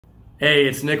Hey,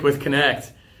 it's Nick with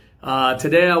Connect.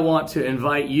 Today I want to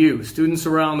invite you, students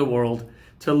around the world,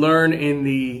 to learn in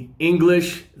the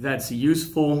English That's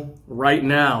Useful Right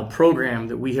Now program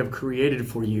that we have created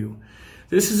for you.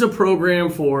 This is a program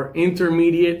for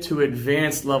intermediate to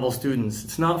advanced level students.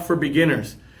 It's not for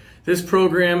beginners. This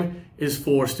program is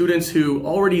for students who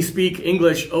already speak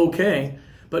English okay,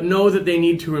 but know that they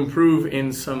need to improve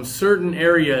in some certain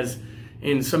areas,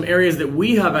 in some areas that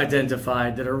we have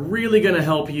identified that are really going to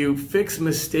help you fix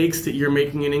mistakes that you're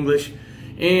making in English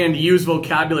and use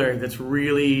vocabulary that's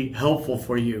really helpful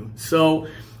for you. So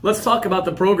let's talk about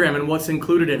the program and what's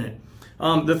included in it.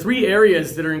 The three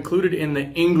areas that are included in the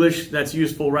English That's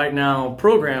Useful Right Now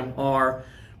program are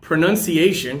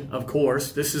pronunciation, of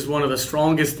course. This is one of the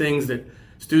strongest things that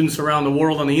students around the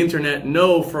world on the internet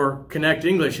know for Connect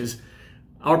English is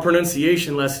our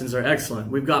pronunciation lessons are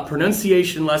excellent. We've got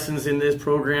pronunciation lessons in this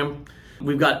program.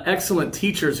 We've got excellent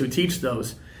teachers who teach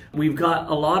those. We've got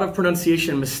a lot of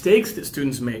pronunciation mistakes that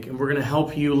students make, and we're going to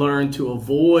help you learn to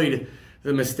avoid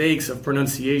the mistakes of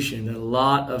pronunciation that a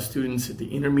lot of students at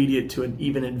the intermediate to an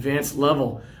even advanced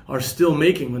level are still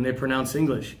making when they pronounce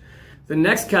English. The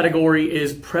next category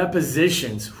is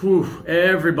prepositions. Whew,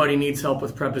 everybody needs help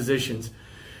with prepositions.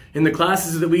 In the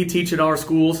classes that we teach at our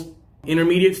schools,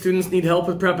 intermediate students need help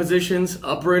with prepositions,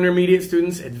 upper intermediate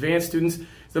students, advanced students.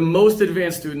 The most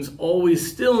advanced students always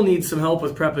still need some help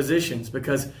with prepositions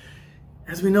because,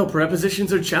 as we know,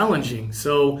 prepositions are challenging.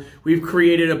 So we've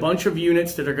created a bunch of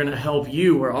units that are going to help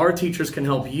you, where our teachers can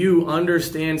help you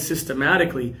understand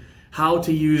systematically how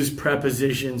to use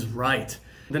prepositions right.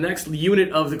 The next unit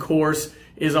of the course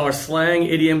is our slang,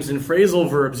 idioms, and phrasal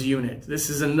verbs unit. This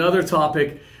is another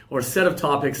topic or set of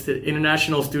topics that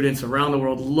international students around the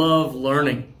world love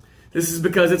learning. This is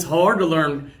because it's hard to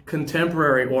learn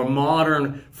contemporary or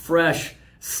modern, fresh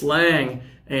slang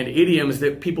and idioms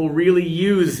that people really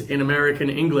use in American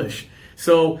English.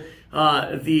 So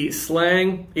the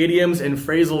slang, idioms, and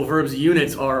phrasal verbs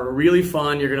units are really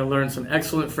fun. You're going to learn some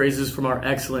excellent phrases from our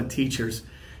excellent teachers.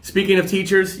 Speaking of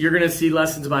teachers, you're going to see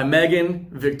lessons by Megan,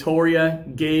 Victoria,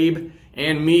 Gabe,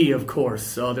 and me, of course.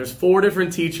 So there's 4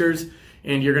 different teachers,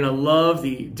 and you're going to love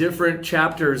the different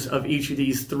chapters of each of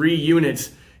these 3 units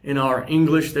in our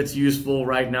English That's Useful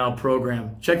Right Now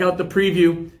program. Check out the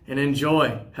preview and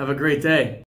enjoy. Have a great day.